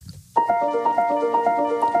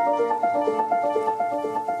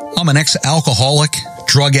I'm an ex-alcoholic,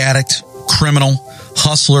 drug addict, criminal,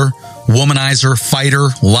 hustler, womanizer, fighter,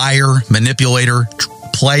 liar, manipulator,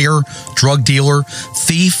 player, drug dealer,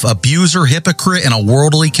 thief, abuser, hypocrite, and a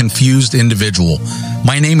worldly confused individual.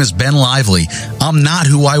 My name is Ben Lively. I'm not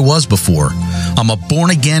who I was before. I'm a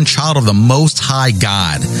born-again child of the Most High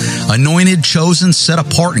God, anointed, chosen, set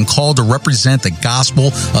apart, and called to represent the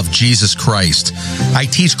gospel of Jesus Christ. I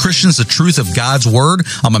teach Christians the truth of God's word.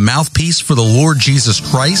 I'm a mouthpiece for the Lord Jesus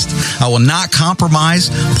Christ. I will not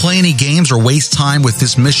compromise, play any games, or waste time with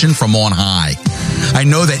this mission from on high. I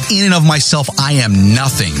know that in and of myself, I am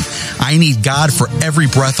nothing. I need God for every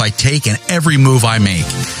breath I take and every move I make.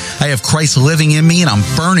 I have Christ living in me, and I'm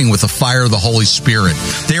burning with the fire of the Holy Spirit.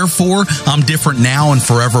 Therefore, I'm different now and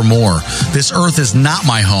forevermore. This earth is not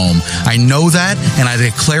my home. I know that, and I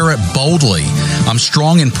declare it boldly. I'm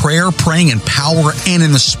strong in prayer, praying in power and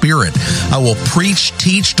in the Spirit. I will preach,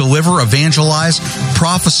 teach, deliver, evangelize,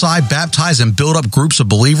 prophesy, baptize, and build up groups of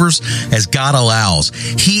believers as God allows.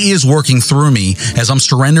 He is working through me as I'm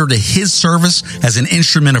surrendered to His service as an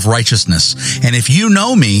instrument of righteousness. And if you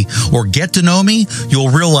know me or get to know me, you'll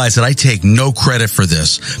realize that I take no credit for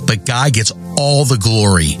this, but God gets all the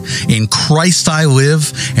glory. In Christ I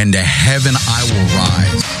live, and to heaven I will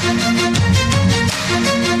rise.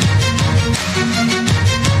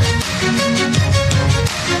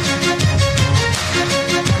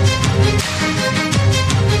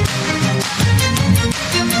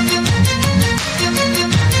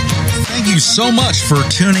 Thank you so much for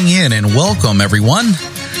tuning in, and welcome everyone.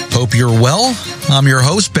 Hope you're well. I'm your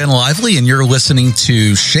host, Ben Lively, and you're listening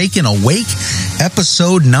to Shaken Awake,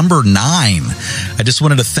 episode number 9. I just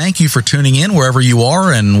wanted to thank you for tuning in wherever you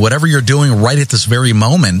are and whatever you're doing right at this very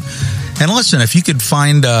moment. And listen, if you could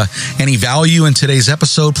find any value in today's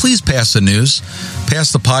episode, please pass the news.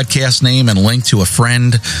 Pass the podcast name and link to a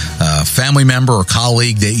friend, family member, or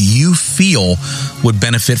colleague that you feel would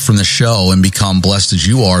benefit from the show and become blessed as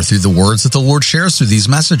you are through the words that the Lord shares through these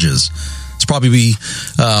messages. It's probably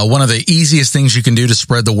one of the easiest things you can do to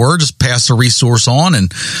spread the word. Just pass the resource on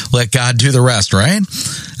and let God do the rest, right?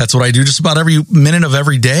 That's what I do just about every minute of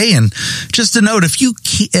every day. And just a note, if you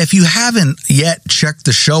haven't yet checked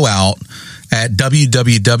the show out at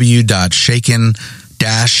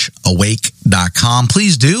www.shaken-awake.com,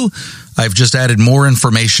 please do. I've just added more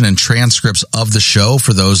information and transcripts of the show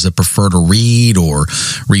for those that prefer to read or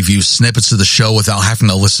review snippets of the show without having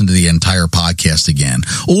to listen to the entire podcast again.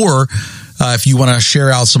 Or if you want to share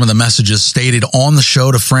out some of the messages stated on the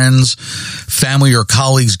show to friends, family, or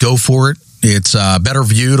colleagues, go for it. It's better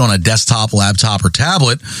viewed on a desktop, laptop, or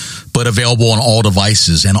tablet, but available on all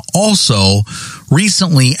devices. And also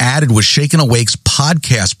recently added was Shaken Awake's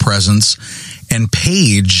podcast presence and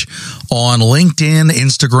page on LinkedIn,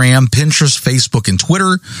 Instagram, Pinterest, Facebook, and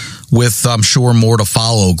Twitter, with, I'm sure, more to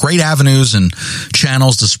follow. Great avenues and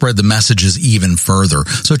channels to spread the messages even further.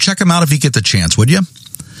 So check them out if you get the chance, would you?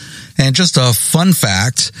 And just a fun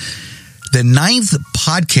fact, the 9th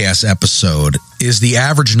podcast episode is the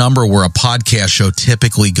average number where a podcast show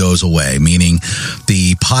typically goes away, meaning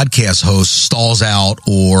the podcast host stalls out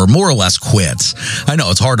or more or less quits. I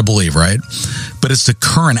know, it's hard to believe, right? But it's the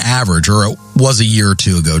current average, or it was a year or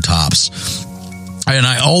two ago tops. And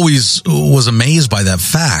I always was amazed by that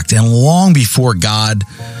fact. And long before God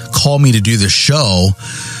called me to do this show,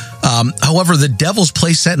 however, the devil's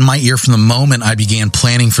placed that in my ear from the moment I began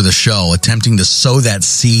planning for the show, attempting to sow that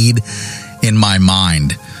seed in my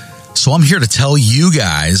mind. So I'm here to tell you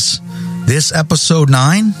guys, this episode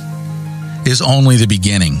 9 is only the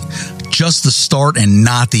beginning, just the start and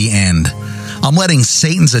not the end. I'm letting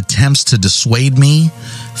Satan's attempts to dissuade me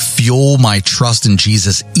fuel my trust in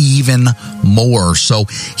Jesus even more. So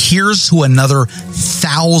here's to another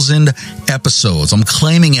 1,000 episodes. I'm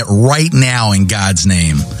claiming it right now in God's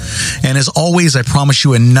name. And as always, I promise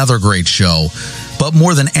you another great show. But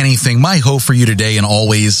more than anything, my hope for you today and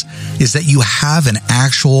always is that you have an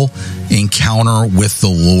actual encounter with the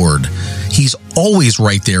Lord. He's always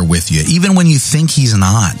right there with you, even when you think He's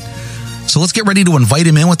not. So let's get ready to invite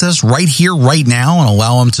Him in with us right here, right now, and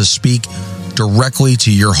allow Him to speak directly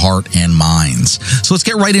to your heart and minds. So let's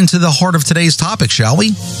get right into the heart of today's topic, shall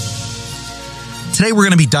we? Today we're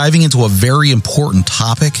going to be diving into a very important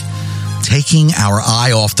topic, taking our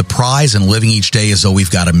eye off the prize and living each day as though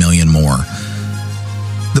we've got a million more.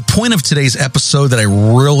 The point of today's episode that I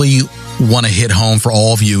really want to hit home for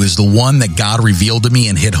all of you is the one that God revealed to me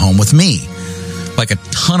and hit home with me, like a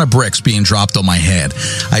ton of bricks being dropped on my head.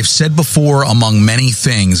 I've said before, among many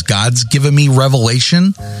things, God's given me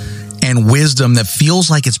revelation and wisdom that feels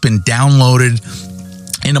like it's been downloaded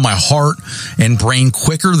into my heart and brain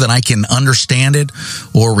quicker than I can understand it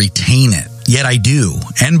or retain it. Yet I do,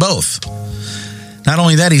 and both. Not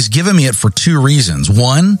only that, he's given me it for two reasons.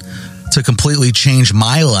 One, to completely change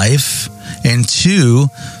my life, and two,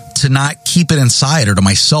 to not keep it inside or to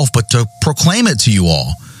myself, but to proclaim it to you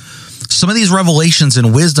all. Some of these revelations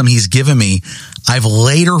and wisdom he's given me, I've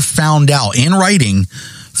later found out in writing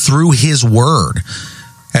through his word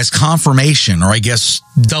as confirmation, or I guess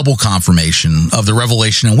double confirmation of the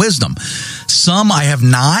revelation and wisdom. Some I have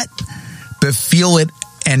not, but feel it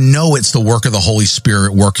and know it's the work of the Holy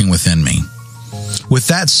Spirit working within me. With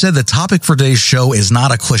that said, the topic for today's show is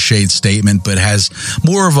not a cliched statement, but has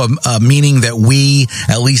more of a meaning that we,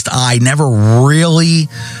 at least I, never really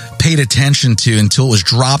paid attention to until it was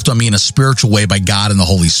dropped on me in a spiritual way by God and the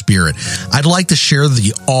Holy Spirit. I'd like to share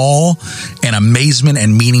the awe and amazement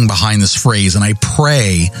and meaning behind this phrase, and I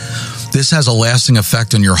pray this has a lasting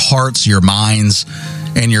effect on your hearts, your minds,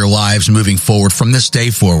 and your lives moving forward from this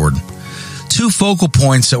day forward. Two focal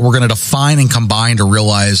points that we're going to define and combine to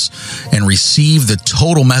realize and receive the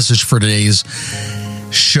total message for today's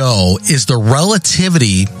show is the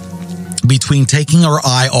relativity between taking our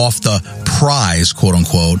eye off the prize, quote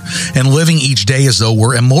unquote, and living each day as though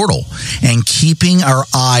we're immortal, and keeping our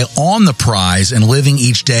eye on the prize and living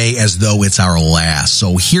each day as though it's our last.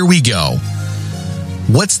 So here we go.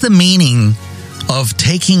 What's the meaning of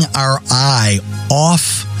taking our eye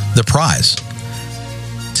off the prize?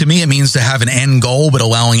 To me, it means to have an end goal, but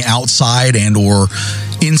allowing outside and or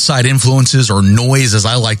inside influences, or noise, as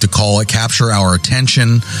I like to call it, capture our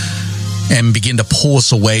attention and begin to pull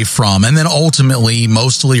us away from, and then ultimately,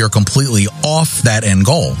 mostly or completely off that end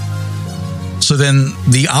goal. So then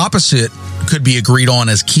the opposite could be agreed on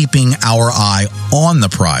as keeping our eye on the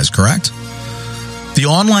prize, correct? The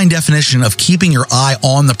online definition of keeping your eye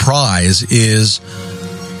on the prize is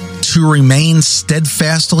to remain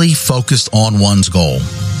steadfastly focused on one's goal.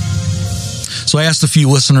 So I asked a few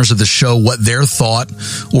listeners of the show what their thought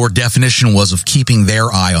or definition was of keeping their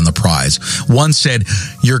eye on the prize. One said,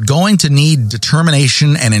 you're going to need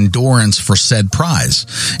determination and endurance for said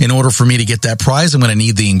prize. In order for me to get that prize, I'm going to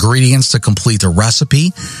need the ingredients to complete the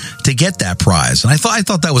recipe to get that prize. And I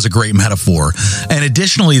thought that was a great metaphor. And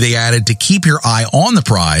additionally, they added, to keep your eye on the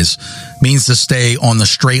prize means to stay on the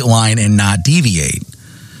straight line and not deviate.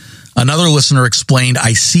 Another listener explained,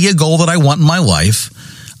 I see a goal that I want in my life.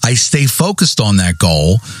 I stay focused on that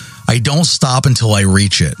goal. I don't stop until I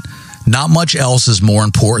reach it. Not much else is more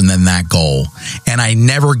important than that goal. And I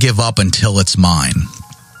never give up until it's mine.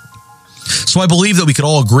 So I believe that we could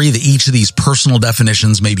all agree that each of these personal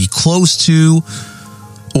definitions may be close to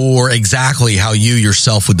or exactly how you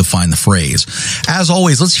yourself would define the phrase. As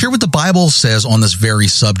always, let's hear what the Bible says on this very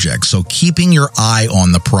subject. So keeping your eye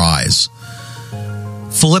on the prize.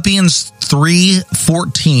 Philippians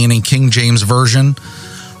 3:14 in King James Version,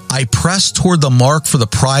 I press toward the mark for the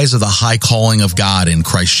prize of the high calling of God in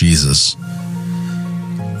Christ Jesus.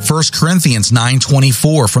 1 Corinthians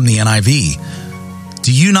 9:24 from the NIV.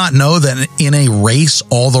 Do you not know that in a race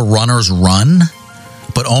all the runners run,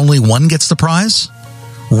 but only one gets the prize?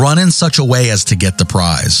 Run in such a way as to get the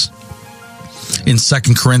prize. In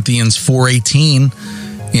 2 Corinthians 4:18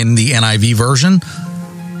 in the NIV version,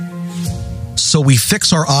 so we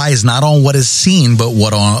fix our eyes not on what is seen, but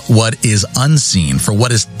what is unseen. For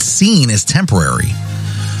what is seen is temporary,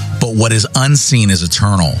 but what is unseen is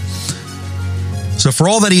eternal. So for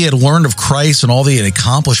all that he had learned of Christ and all that he had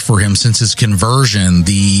accomplished for him since his conversion,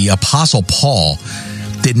 the Apostle Paul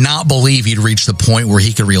did not believe he'd reached the point where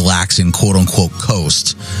he could relax and quote-unquote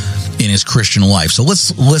coast in his Christian life. So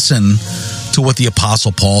let's listen to what the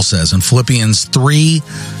Apostle Paul says in Philippians 3,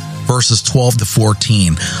 verses 12 to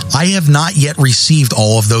 14. I have not yet received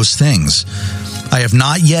all of those things. I have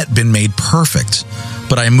not yet been made perfect,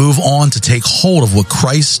 but I move on to take hold of what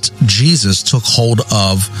Christ Jesus took hold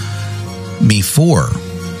of me for.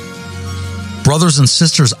 Brothers and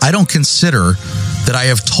sisters, I don't consider that I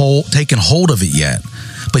have taken hold of it yet.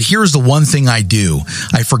 But here's the one thing I do.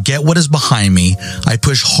 I forget what is behind me. I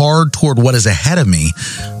push hard toward what is ahead of me.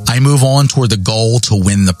 I move on toward the goal to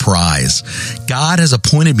win the prize. God has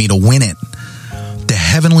appointed me to win it. The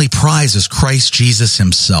heavenly prize is Christ Jesus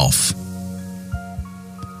himself.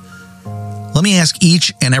 Let me ask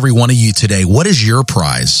each and every one of you today, what is your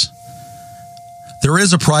prize? There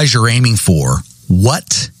is a prize you're aiming for.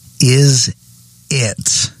 What is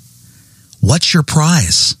it? What's your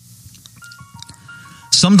prize?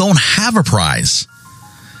 Some don't have a prize.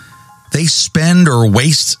 They spend or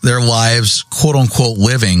waste their lives, quote unquote,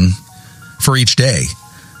 living for each day.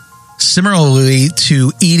 Similarly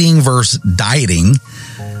to eating versus dieting,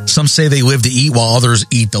 Some say they live to eat while others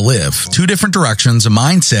eat to live. Two different directions and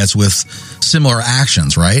mindsets with similar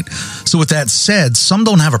actions, right? So with that said, some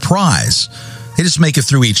don't have a prize. They just make it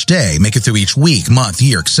through each day, make it through each week, month,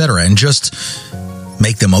 year, etc., and just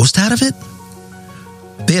make the most out of it.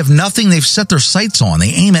 They have nothing they've set their sights on.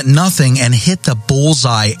 They aim at nothing and hit the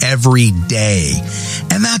bullseye every day.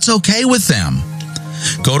 And that's okay with them.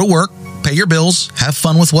 Go to work, pay your bills, have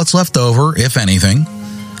fun with what's left over, if anything.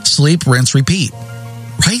 Sleep, rinse, repeat.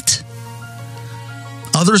 Right?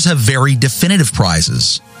 Others have very definitive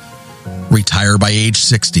prizes. Retire by age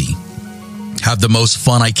 60. Have the most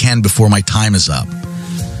fun I can before my time is up.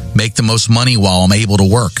 Make the most money while I'm able to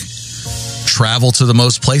work. Travel to the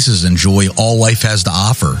most places, enjoy all life has to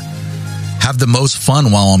offer. Have the most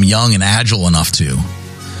fun while I'm young and agile enough to.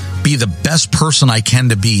 Be the best person I can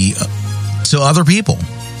to be to other people.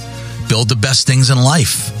 Build the best things in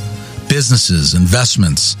life. Businesses,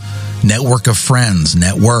 investments, network of friends,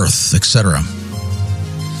 net worth, etc.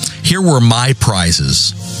 Here were my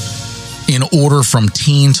prizes in order from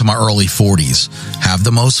teen to my early 40s. Have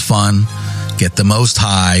the most fun, get the most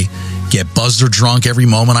high, get buzzed or drunk every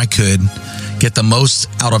moment I could, get the most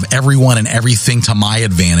out of everyone and everything to my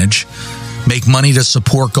advantage, make money to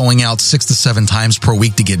support going out 6 to 7 times per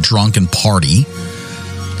week to get drunk and party,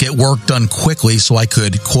 get work done quickly so I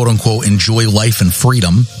could, quote unquote, enjoy life and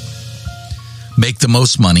freedom, make the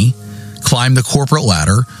most money, climb the corporate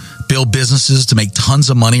ladder, build businesses to make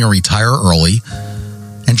tons of money or retire early,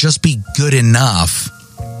 and just be good enough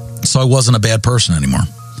so I wasn't a bad person anymore.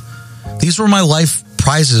 These were my life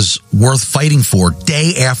prizes worth fighting for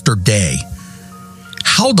day after day.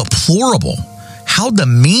 How deplorable, how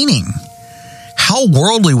demeaning, how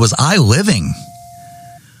worldly was I living?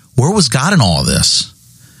 Where was God in all of this?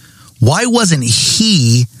 Why wasn't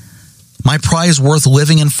He my prize worth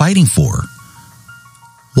living and fighting for?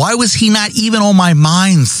 Why was He not even on my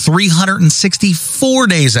mind 364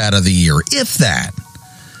 days out of the year, if that?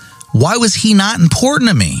 Why was He not important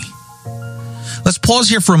to me? Let's pause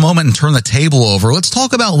here for a moment and turn the table over. Let's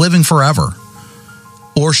talk about living forever.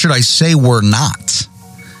 Or should I say we're not?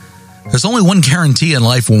 There's only one guarantee in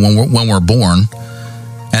life when we're born,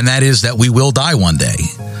 and that is that we will die one day.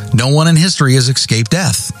 No one in history has escaped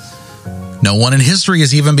death. No one in history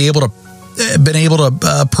has even been able to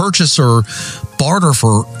purchase or barter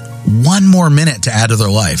for one more minute to add to their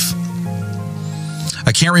life.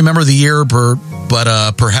 I can't remember the year, but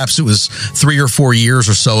perhaps it was 3 or 4 years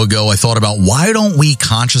or so ago, I thought about why don't we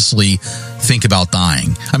consciously think about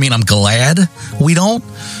dying? I mean, I'm glad we don't.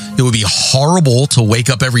 It would be horrible to wake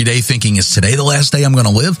up every day thinking, is today the last day I'm going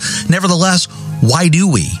to live? Nevertheless, why do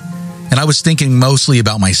we? And I was thinking mostly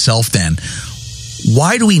about myself then.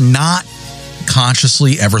 Why do we not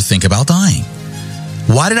consciously ever think about dying?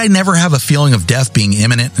 Why did I never have a feeling of death being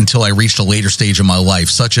imminent until I reached a later stage of my life,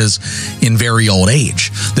 such as in very old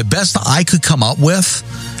age? The best I could come up with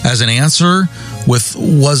as an answer was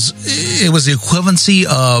the equivalency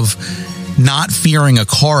of not fearing a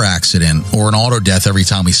car accident or an auto death every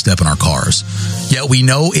time we step in our cars. Yet we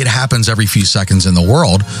know it happens every few seconds in the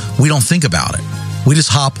world. We don't think about it. We just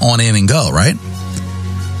hop on in and go, right?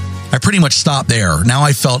 I pretty much stopped there. Now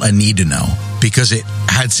I felt a need to know because it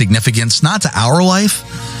had significance not to our life,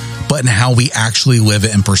 but in how we actually live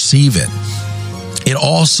it and perceive it. It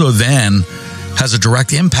also then has a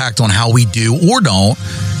direct impact on how we do or don't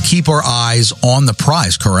keep our eyes on the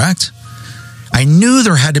prize, correct? I knew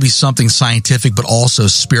there had to be something scientific, but also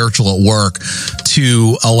spiritual at work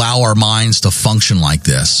to allow our minds to function like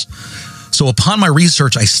this. So upon my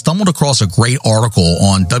research, I stumbled across a great article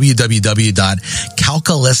on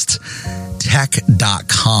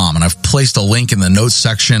www.calculistech.com, and I've placed a link in the notes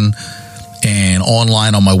section and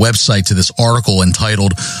online on my website to this article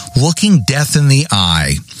entitled Looking Death in the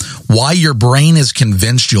Eye, Why Your Brain is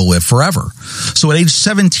Convinced You'll Live Forever. So at age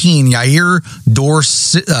 17, Yair Dor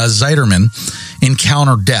Ziterman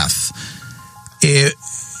encountered death. It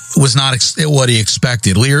was not what he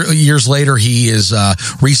expected. Years later, he is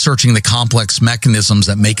researching the complex mechanisms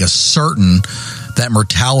that make us certain that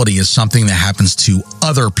mortality is something that happens to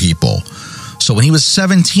other people. So when he was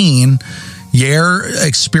 17, Yair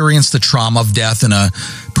experienced the trauma of death in a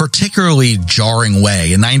particularly jarring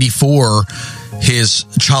way. In 94, his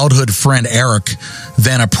childhood friend Eric,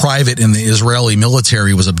 then a private in the Israeli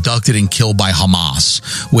military, was abducted and killed by Hamas,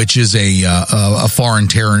 which is a foreign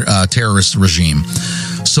terrorist regime.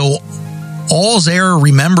 So all Yair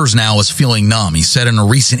remembers now is feeling numb, he said in a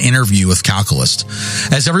recent interview with Calculist.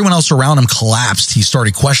 As everyone else around him collapsed, he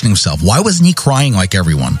started questioning himself. Why wasn't he crying like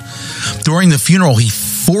everyone? During the funeral, he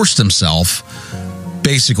forced himself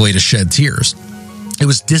basically to shed tears. It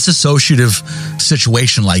was a dissociative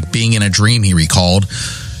situation like being in a dream, he recalled.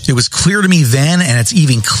 It was clear to me then, and it's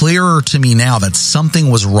even clearer to me now, that something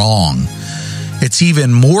was wrong. It's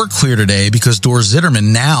even more clear today because Dor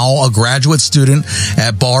Zitterman, now a graduate student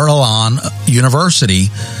at Bar Ilan University,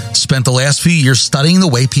 spent the last few years studying the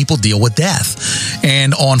way people deal with death.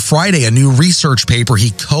 And on Friday, a new research paper he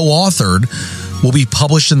co-authored will be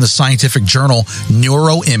published in the scientific journal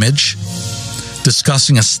Neuroimage,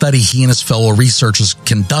 discussing a study he and his fellow researchers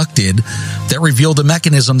conducted that revealed a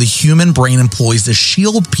mechanism the human brain employs to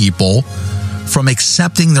shield people from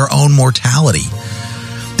accepting their own mortality.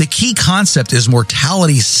 The key concept is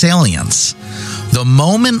mortality salience. The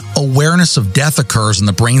moment awareness of death occurs and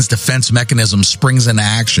the brain's defense mechanism springs into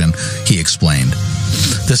action, he explained.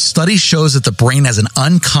 The study shows that the brain has an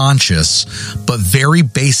unconscious but very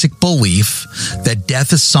basic belief that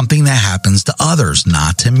death is something that happens to others,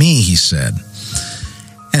 not to me, he said.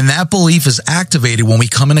 And that belief is activated when we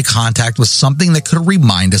come into contact with something that could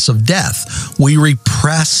remind us of death. We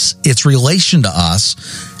repress its relation to us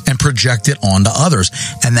and project it onto others,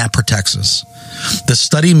 and that protects us. The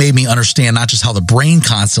study made me understand not just how the brain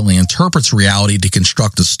constantly interprets reality to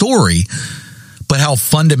construct a story, but how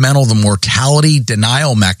fundamental the mortality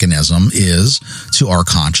denial mechanism is to our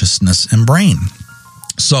consciousness and brain.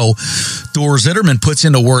 So Dor Zitterman puts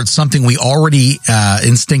into words something we already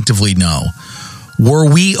instinctively know.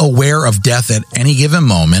 Were we aware of death at any given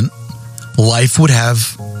moment, life would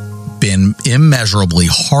have been immeasurably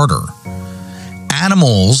harder.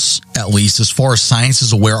 Animals, at least as far as science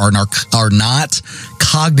is aware, are not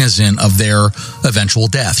cognizant of their eventual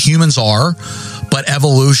death. Humans are, but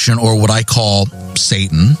evolution, or what I call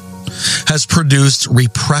Satan, has produced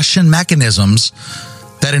repression mechanisms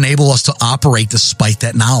that enable us to operate despite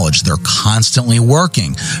that knowledge. They're constantly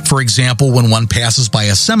working. For example, when one passes by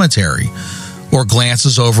a cemetery or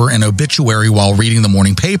glances over an obituary while reading the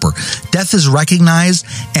morning paper, death is recognized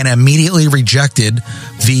and immediately rejected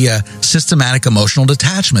via systematic emotional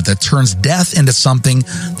detachment that turns death into something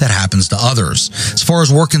that happens to others. As far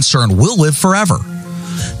as we're concerned, we'll live forever.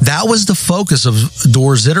 That was the focus of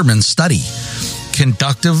Dor Zitterman's study,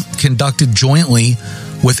 conducted jointly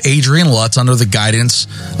with Adrian Lutz under the guidance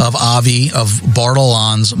of Avi of Bar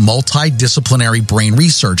Ilan's Multidisciplinary Brain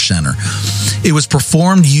Research Center. It was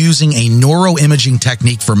performed using a neuroimaging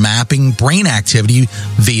technique for mapping brain activity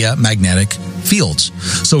via magnetic fields.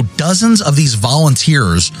 So dozens of these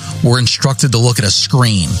volunteers were instructed to look at a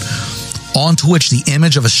screen onto which the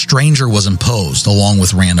image of a stranger was imposed along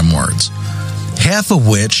with random words, half of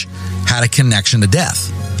which had a connection to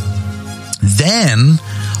death. Then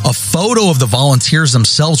a photo of the volunteers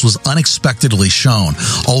themselves was unexpectedly shown,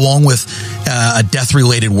 along with a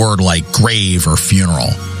death-related word like grave or funeral.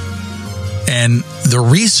 And the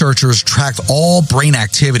researchers tracked all brain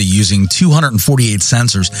activity using 248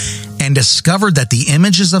 sensors and discovered that the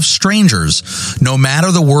images of strangers, no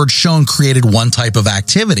matter the word shown, created one type of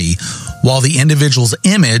activity, while the individual's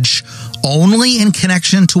image, only in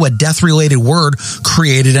connection to a death-related word,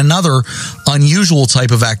 created another unusual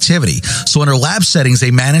type of activity. So under lab settings,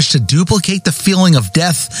 they managed to duplicate the feeling of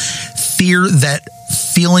death, fear that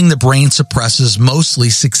feeling the brain suppresses mostly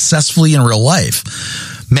successfully in real life,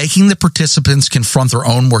 making the participants confront their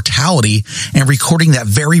own mortality and recording that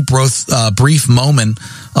very brief moment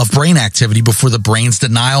of brain activity before the brain's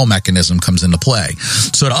denial mechanism comes into play.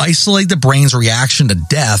 So to isolate the brain's reaction to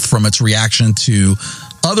death from its reaction to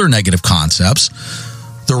other negative concepts,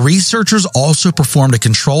 the researchers also performed a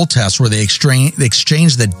control test where they exchanged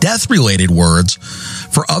the death-related words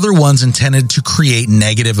for other ones intended to create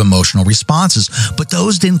negative emotional responses, but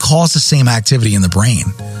those didn't cause the same activity in the brain.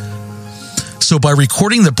 So by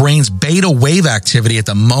recording the brain's beta wave activity at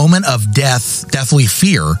the moment of deathly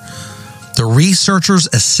fear, the researchers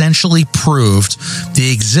essentially proved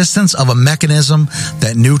the existence of a mechanism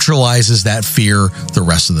that neutralizes that fear the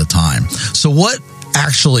rest of the time. So what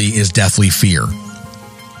actually is deathly fear?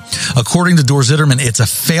 According to Dor Zitterman, it's a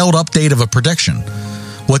failed update of a prediction.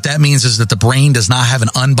 What that means is that the brain does not have an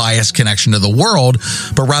unbiased connection to the world,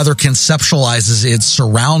 but rather conceptualizes its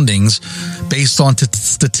surroundings based on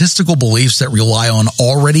statistical beliefs that rely on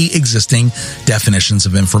already existing definitions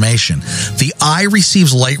of information. The eye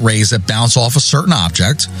receives light rays that bounce off a certain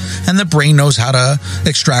object, and the brain knows how to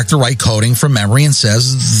extract the right coding from memory and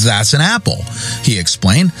says, that's an apple, he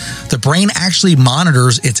explained. The brain actually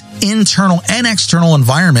monitors its internal and external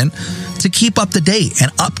environment to keep up to date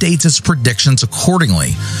and updates its predictions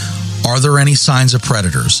accordingly. Are there any signs of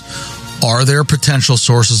predators? Are there potential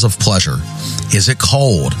sources of pleasure? Is it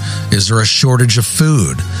cold? Is there a shortage of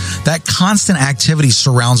food? That constant activity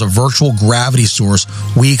surrounds a virtual gravity source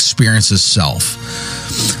we experience as self.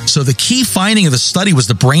 So the key finding of the study was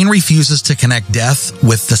the brain refuses to connect death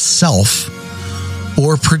with the self,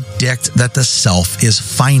 or predict that the self is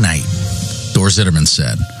finite. Dor Zitterman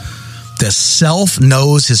said, the self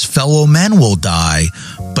knows his fellow men will die,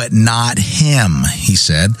 but not him, he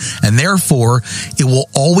said, and therefore it will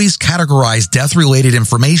always categorize death-related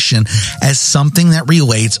information as something that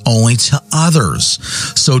relates only to others.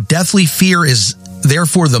 So deathly fear is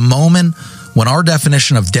therefore the moment when our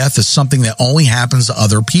definition of death is something that only happens to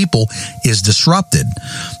other people is disrupted.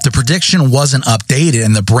 The prediction wasn't updated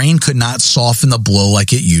and the brain could not soften the blow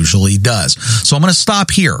like it usually does. So I'm going to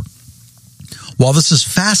stop here. While this is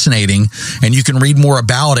fascinating, and you can read more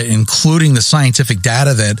about it, including the scientific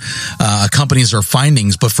data that accompanies our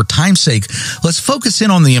findings, but for time's sake, let's focus in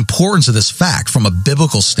on the importance of this fact from a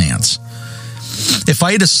biblical stance. If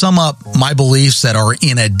I had to sum up my beliefs that are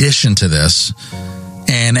in addition to this,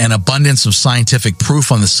 and an abundance of scientific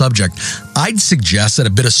proof on the subject, I'd suggest that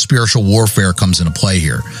a bit of spiritual warfare comes into play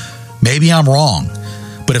here. Maybe I'm wrong,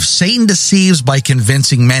 but if Satan deceives by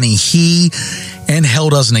convincing many he and hell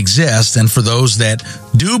doesn't exist, and for those that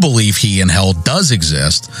do believe he and hell does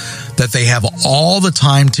exist, that they have all the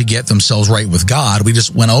time to get themselves right with God, we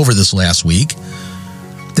just went over this last week,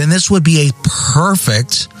 then this would be a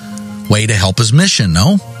perfect way to help his mission,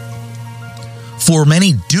 no? For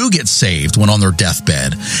many do get saved when on their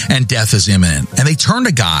deathbed and death is imminent, and they turn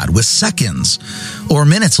to God with seconds or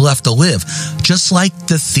minutes left to live, just like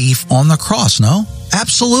the thief on the cross, no?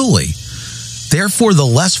 Absolutely. Therefore, the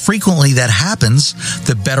less frequently that happens,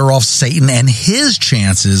 the better off Satan and his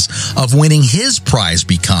chances of winning his prize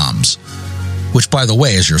becomes, which, by the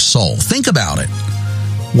way, is your soul. Think about it.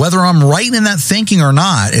 Whether I'm right in that thinking or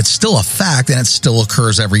not, it's still a fact and it still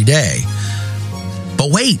occurs every day.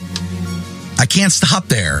 But wait, I can't stop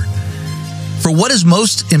there. For what is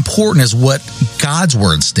most important is what God's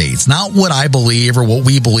word states, not what I believe or what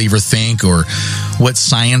we believe or think or what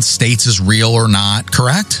science states is real or not,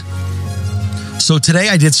 correct? So today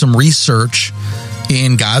I did some research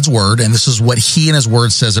in God's word, and this is what he and his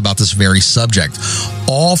word says about this very subject,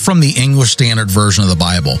 all from the English Standard Version of the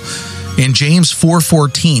Bible. In James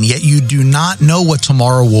 4:14, yet you do not know what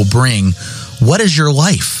tomorrow will bring. What is your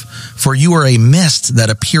life? For you are a mist that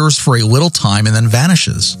appears for a little time and then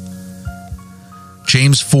vanishes.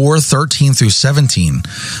 James 4:13 through 17.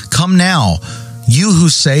 Come now, you who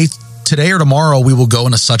say, today or tomorrow we will go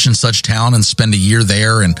into such and such town and spend a year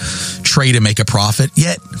there and trade and make a profit.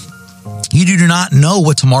 Yet you do not know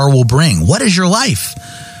what tomorrow will bring. What is your life?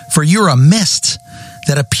 For you are a mist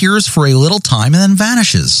that appears for a little time and then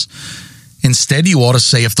vanishes. Instead, you ought to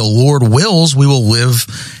say, if the Lord wills, we will live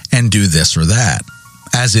and do this or that.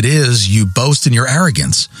 As it is, you boast in your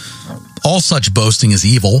arrogance. All such boasting is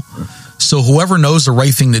evil. So whoever knows the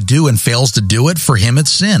right thing to do and fails to do it, for him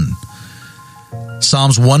it's sin.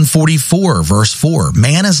 Psalms 144, verse 4.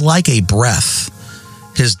 Man is like a breath.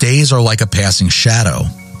 His days are like a passing shadow.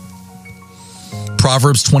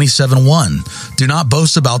 Proverbs 27:1. Do not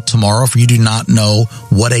boast about tomorrow, for you do not know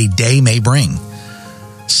what a day may bring.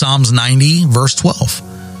 Psalms 90, verse 12.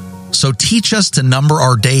 So teach us to number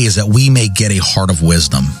our days that we may get a heart of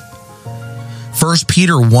wisdom. 1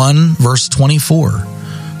 Peter 1, verse 24.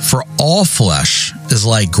 For all flesh is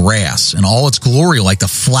like grass, and all its glory like the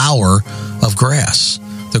flower of grass.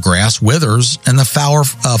 The grass withers, and the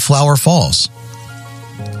flower falls.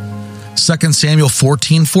 2 Samuel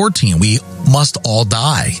 14:14. We must all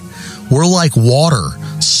die. We're like water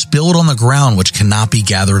spilled on the ground, which cannot be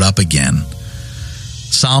gathered up again.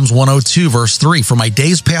 Psalms 102, verse 3. For my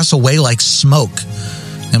days pass away like smoke,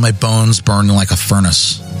 and my bones burn like a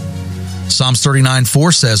furnace. Psalms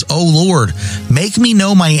 39:4 says, O Lord, make me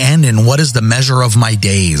know my end and what is the measure of my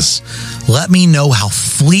days. Let me know how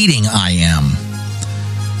fleeting I am.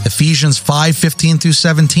 Ephesians 5:15 through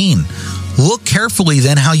 17. Look carefully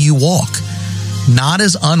then how you walk, not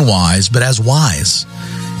as unwise, but as wise,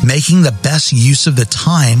 making the best use of the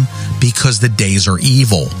time because the days are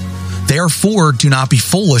evil. Therefore, do not be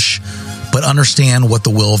foolish, but understand what the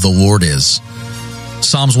will of the Lord is.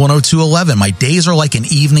 Psalms 102:11, my days are like an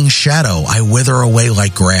evening shadow. I wither away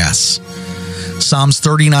like grass. Psalms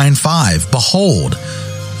 39:5, behold,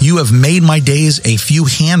 you have made my days a few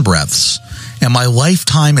handbreadths, and my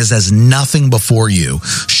lifetime is as nothing before you.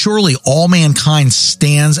 Surely all mankind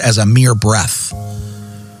stands as a mere breath.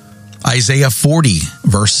 Isaiah 40,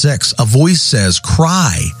 verse 6, a voice says,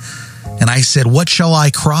 cry. And I said, what shall I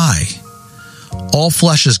cry? All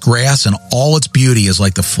flesh is grass, and all its beauty is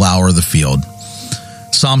like the flower of the field.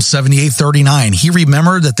 Psalm 78:39, he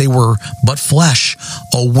remembered that they were but flesh,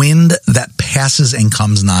 a wind that passes and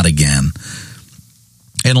comes not again.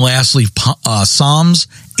 And lastly, Psalms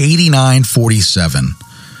 89:47,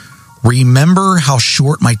 remember how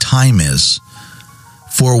short my time is.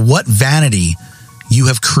 For what vanity you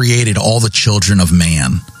have created all the children of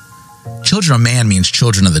man. Children of man means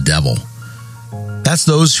children of the devil. That's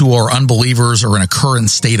those who are unbelievers or in a current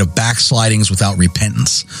state of backslidings without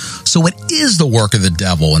repentance. So it is the work of the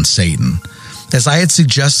devil and Satan. As I had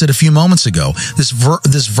suggested a few moments ago, this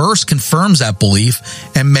verse confirms that belief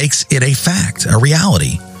and makes it a fact, a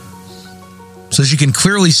reality. So as you can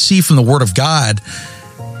clearly see from the Word of God,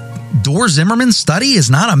 Dor Zimmerman's study is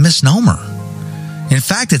not a misnomer. In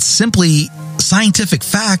fact, it's simply scientific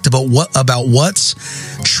fact about what's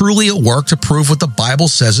truly at work to prove what the Bible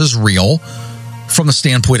says is real from the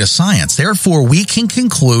standpoint of science. Therefore, we can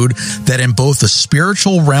conclude that in both the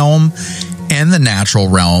spiritual realm and the natural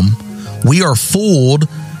realm, we are fooled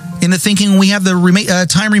into thinking we have the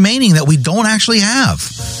time remaining that we don't actually have.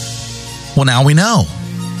 Well, now we know.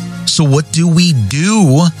 So what do we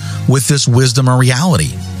do with this wisdom or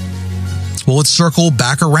reality? Well, let's circle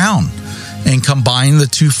back around and combine the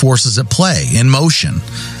two forces at play in motion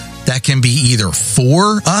that can be either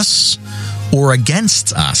for us or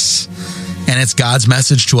against us. And it's God's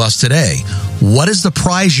message to us today. What is the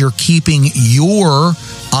prize you're keeping your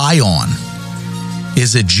eye on?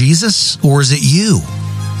 Is it Jesus or is it you?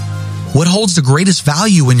 What holds the greatest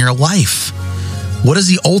value in your life? What is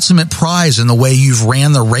the ultimate prize in the way you've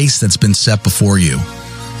ran the race that's been set before you?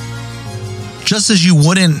 Just as you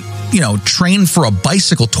wouldn't, train for a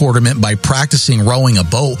bicycle tournament by practicing rowing a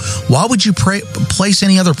boat, why would you place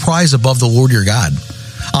any other prize above the Lord your God?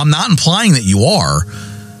 I'm not implying that you are,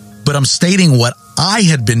 but I'm stating what I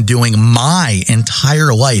had been doing my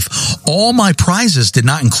entire life. All my prizes did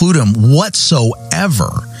not include him whatsoever.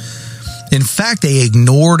 In fact, they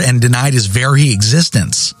ignored and denied his very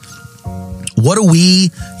existence. What do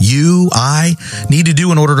we, you, I, need to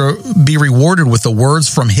do in order to be rewarded with the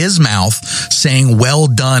words from his mouth saying, "Well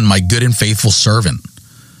done, my good and faithful servant"?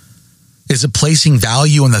 Is it placing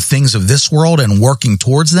value in the things of this world and working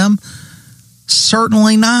towards them?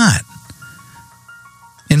 Certainly not.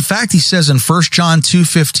 In fact, he says in 1 John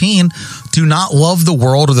 2:15, "Do not love the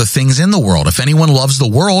world or the things in the world. If anyone loves the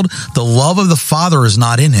world, the love of the Father is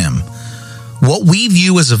not in him." What we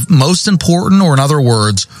view as most important, or in other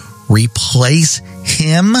words, replace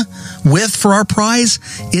him with for our prize,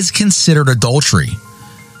 is considered adultery.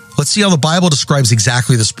 Let's see how the Bible describes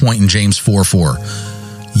exactly this point in James 4:4.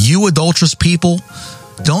 "You adulterous people,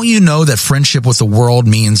 don't you know that friendship with the world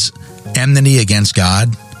means enmity against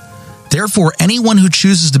God? Therefore, anyone who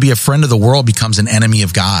chooses to be a friend of the world becomes an enemy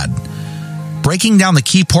of God." Breaking down the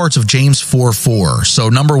key parts of James 4:4. So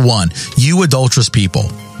number one, you adulterous people.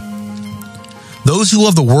 Those who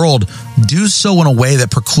love the world do so in a way that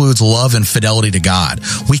precludes love and fidelity to God.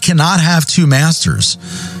 We cannot have two masters,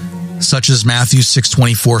 such as Matthew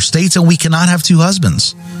 6:24 states, and we cannot have two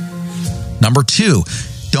husbands. Number two,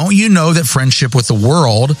 don't you know that friendship with the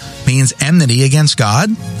world means enmity against God?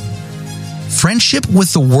 Friendship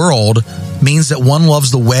with the world means that one loves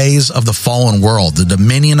the ways of the fallen world, the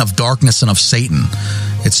dominion of darkness and of Satan.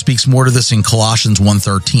 It speaks more to this in Colossians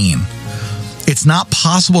 1:13. It's not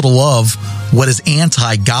possible to love what is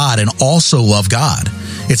anti-God and also love God.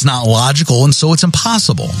 It's not logical, and so it's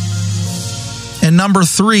impossible. And number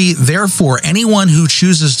three, therefore, anyone who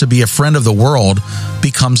chooses to be a friend of the world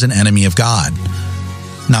becomes an enemy of God.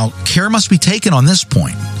 Now, care must be taken on this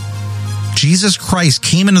point. Jesus Christ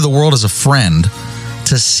came into the world as a friend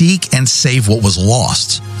to seek and save what was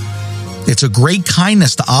lost. It's a great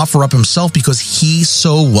kindness to offer up himself because he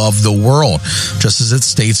so loved the world, just as it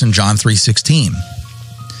states in John 3:16.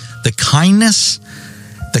 The kindest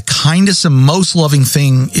and most loving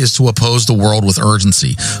thing is to oppose the world with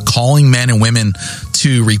urgency, calling men and women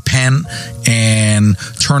to repent and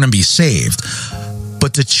turn and be saved.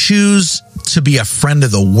 But to choose to be a friend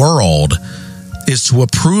of the world is to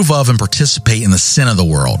approve of and participate in the sin of the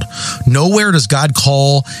world. Nowhere does God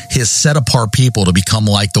call his set-apart people to become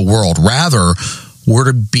like the world. Rather, we're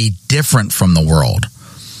to be different from the world.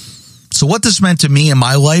 So what this meant to me in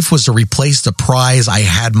my life was to replace the prize I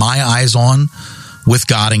had my eyes on with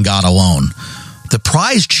God and God alone. The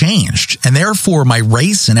prize changed, and therefore my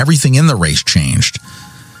race and everything in the race changed.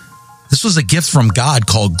 This was a gift from God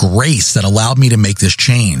called grace that allowed me to make this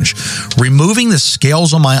change. Removing the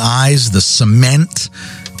scales on my eyes, the cement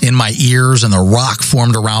in my ears, and the rock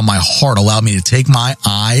formed around my heart allowed me to take my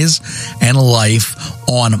eyes and life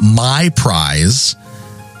on my prize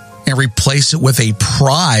and replace it with a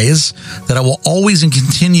prize that I will always and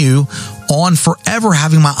continue on forever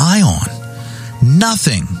having my eye on.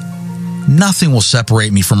 Nothing will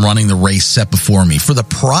separate me from running the race set before me, for the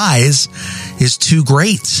prize is too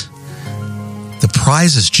great. The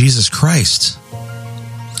prize is Jesus Christ.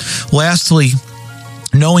 Lastly,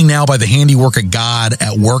 knowing now by the handiwork of God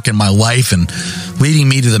at work in my life and leading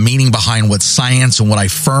me to the meaning behind what science and what I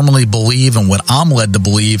firmly believe and what I'm led to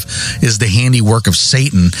believe is the handiwork of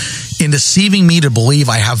Satan in deceiving me to believe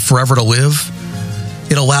I have forever to live.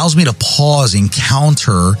 It allows me to pause and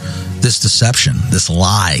counter this deception, this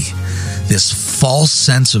lie, this false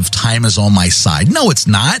sense of time is on my side. No, it's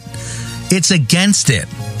not. It's against it.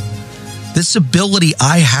 This ability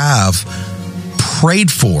I have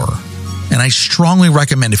prayed for, and I strongly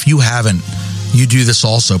recommend if you haven't, you do this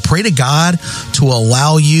also. Pray to God to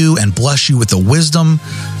allow you and bless you with the wisdom,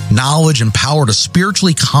 knowledge, and power to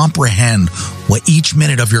spiritually comprehend what each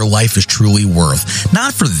minute of your life is truly worth.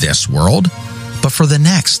 Not for this world, but for the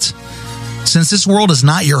next. Since this world is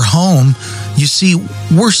not your home, you see,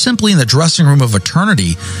 we're simply in the dressing room of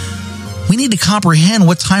eternity. We need to comprehend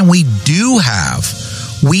what time we do have.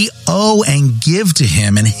 We owe and give to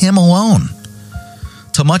Him and Him alone.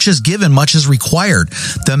 To much is given, much is required.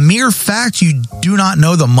 The mere fact you do not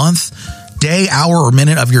know the month, day, hour, or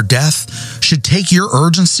minute of your death should take your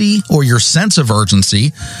urgency or your sense of urgency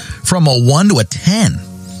from a 1 to a 10.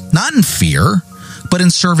 Not in fear, but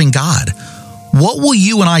in serving God. What will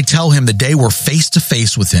you and I tell Him the day we're face to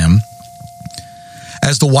face with Him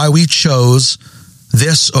as to why we chose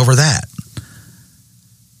this over that?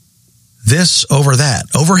 This over that,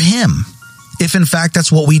 over Him, if in fact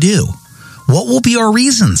that's what we do. What will be our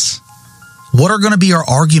reasons? What are going to be our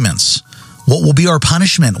arguments? What will be our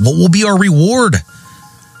punishment? What will be our reward?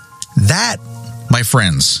 That, my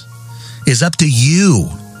friends, is up to you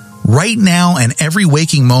right now and every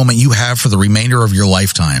waking moment you have for the remainder of your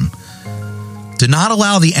lifetime. Do not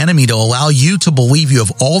allow the enemy to allow you to believe you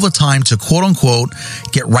have all the time to quote unquote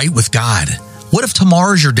get right with God. What if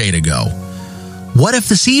tomorrow's your day to go? What if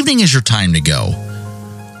this evening is your time to go?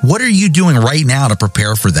 What are you doing right now to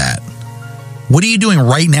prepare for that? What are you doing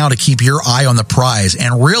right now to keep your eye on the prize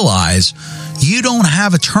and realize you don't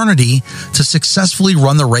have eternity to successfully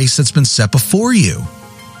run the race that's been set before you?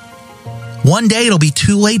 One day it'll be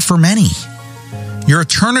too late for many. Your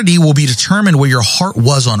eternity will be determined where your heart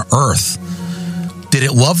was on earth. Did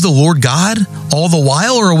it love the Lord God all the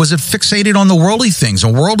while, or was it fixated on the worldly things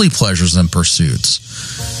and worldly pleasures and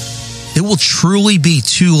pursuits? It will truly be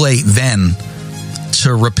too late then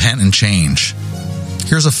to repent and change.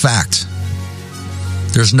 Here's a fact.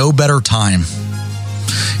 There's no better time.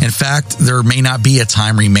 In fact, there may not be a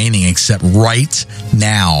time remaining except right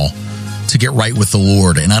now to get right with the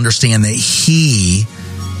Lord and understand that He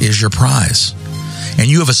is your prize. And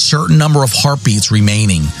you have a certain number of heartbeats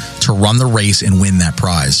remaining to run the race and win that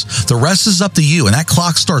prize. The rest is up to you, and that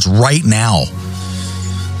clock starts right now.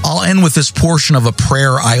 I'll end with this portion of a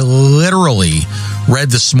prayer I literally read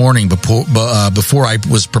this morning before I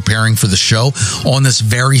was preparing for the show on this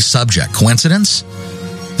very subject. Coincidence?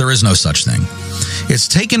 There is no such thing. It's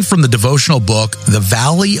taken from the devotional book, The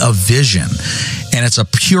Valley of Vision, and it's a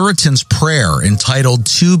Puritan's prayer entitled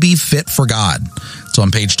To Be Fit for God. It's on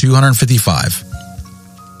page 255.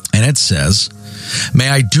 And it says, "May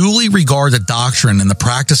I duly regard the doctrine and the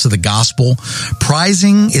practice of the gospel,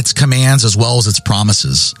 prizing its commands as well as its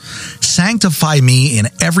promises. Sanctify me in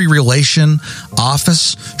every relation,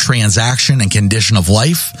 office, transaction, and condition of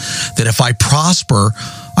life, that if I prosper,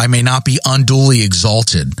 I may not be unduly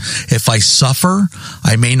exalted. If I suffer,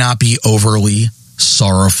 I may not be overly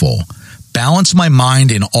sorrowful. Balance my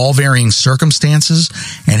mind in all varying circumstances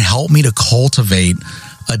and help me to cultivate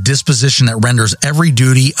a disposition that renders every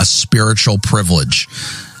duty a spiritual privilege.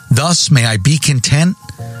 Thus may I be content,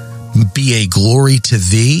 be a glory to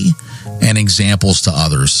Thee, and examples to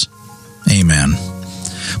others." Amen.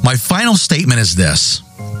 My final statement is this.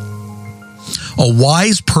 A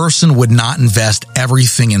wise person would not invest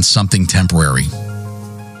everything in something temporary.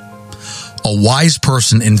 A wise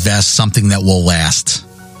person invests something that will last.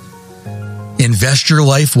 Invest your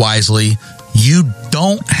life wisely. You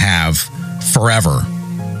don't have forever.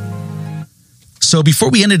 So before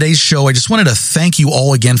we end today's show, I just wanted to thank you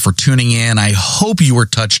all again for tuning in. I hope you were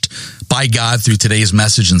touched by God through today's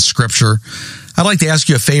message in Scripture. I'd like to ask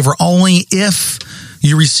you a favor. Only if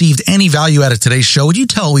you received any value out of today's show, would you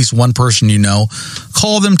tell at least one person you know?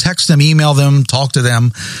 Call them, text them, email them, talk to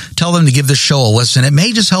them, tell them to give this show a listen. It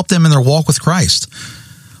may just help them in their walk with Christ.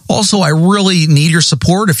 Also, I really need your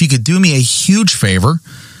support. If you could do me a huge favor,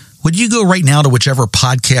 would you go right now to whichever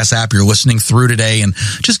podcast app you're listening through today and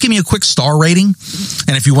just give me a quick star rating?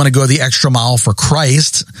 And if you want to go the extra mile for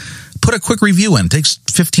Christ, put a quick review in. It takes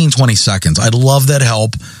 15, 20 seconds. I'd love that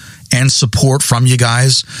help and support from you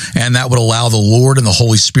guys, and that would allow the Lord and the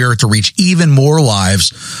Holy Spirit to reach even more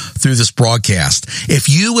lives through this broadcast. If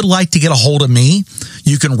you would like to get a hold of me,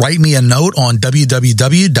 You can write me a note on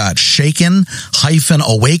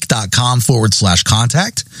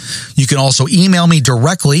www.shaken-awake.com/contact. You can also email me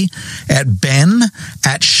directly at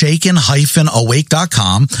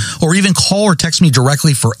ben@shaken-awake.com, or even call or text me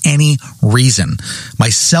directly for any reason. My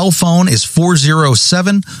cell phone is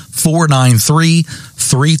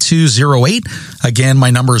 407-493-3208. Again, my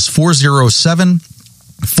number is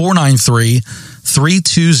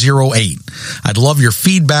 407-493-3208. I'd love your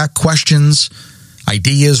feedback, questions,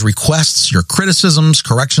 ideas, requests, your criticisms,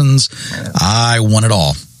 corrections. I want it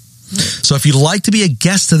all. So if you'd like to be a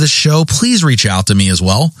guest of this show, please reach out to me as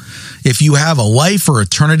well. If you have a life or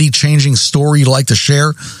eternity-changing story you'd like to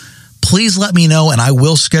share, please let me know and I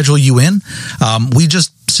will schedule you in. We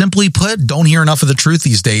just simply put, don't hear enough of the truth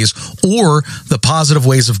these days, or the positive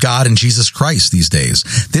ways of God and Jesus Christ these days.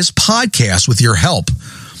 This podcast, with your help,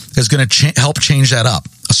 is going to help change that up.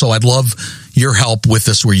 So I'd love your help with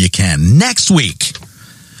this where you can. Next week,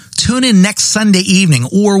 tune in next Sunday evening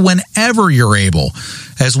or whenever you're able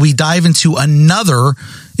as we dive into another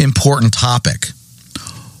important topic.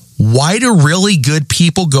 Why do really good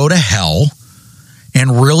people go to hell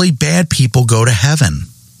and really bad people go to heaven?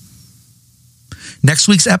 Next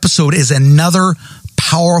week's episode is another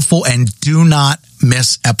powerful and do not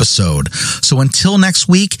miss episode. So until next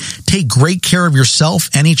week, take great care of yourself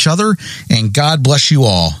and each other, and God bless you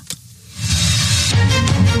all.